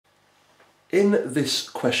In this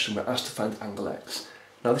question we're asked to find angle x.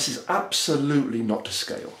 Now this is absolutely not to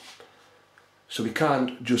scale, so we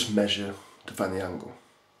can't just measure to find the angle.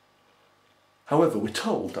 However, we're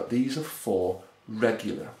told that these are 4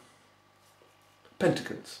 regular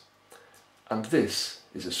pentagons, and this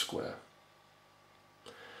is a square.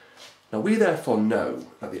 Now we therefore know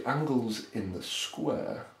that the angles in the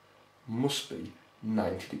square must be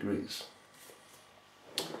 90 degrees.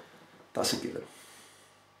 That's a given.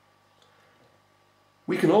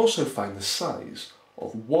 We can also find the size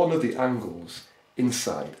of one of the angles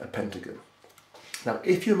inside a pentagon. Now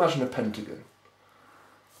if you imagine a pentagon,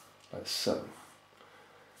 like so,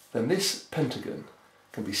 then this pentagon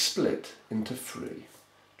can be split into 3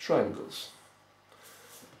 triangles.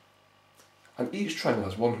 And each triangle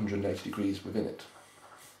has 180 degrees within it.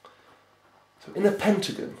 So in a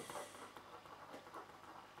pentagon,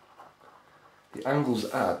 the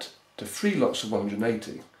angles add to 3 lots of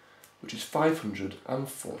 180, which is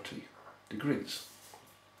 540 degrees.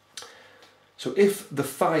 So if the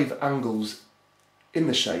 5 angles in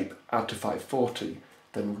the shape add to 540,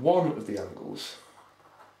 then one of the angles,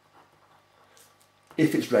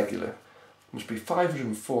 if it's regular, must be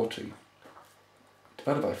 540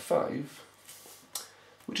 divided by 5,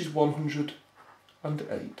 which is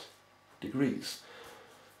 108 degrees.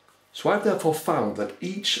 So I've therefore found that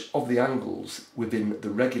each of the angles within the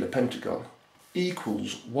regular pentagon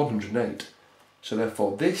equals 108. So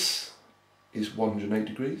therefore this is 108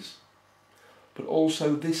 degrees, but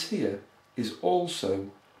also this here is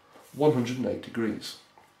also 108 degrees.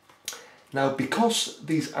 Now because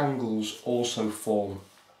these angles also form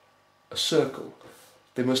a circle,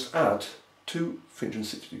 they must add to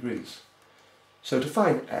 360 degrees. So to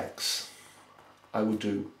find x, I would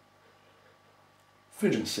do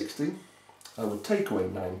 360, I would take away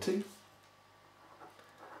 90,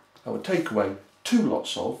 I would take away 2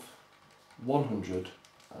 lots of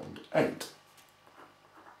 108.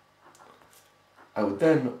 I would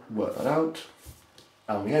then work that out,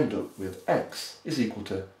 and we end up with x is equal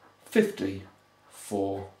to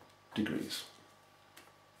 54 degrees.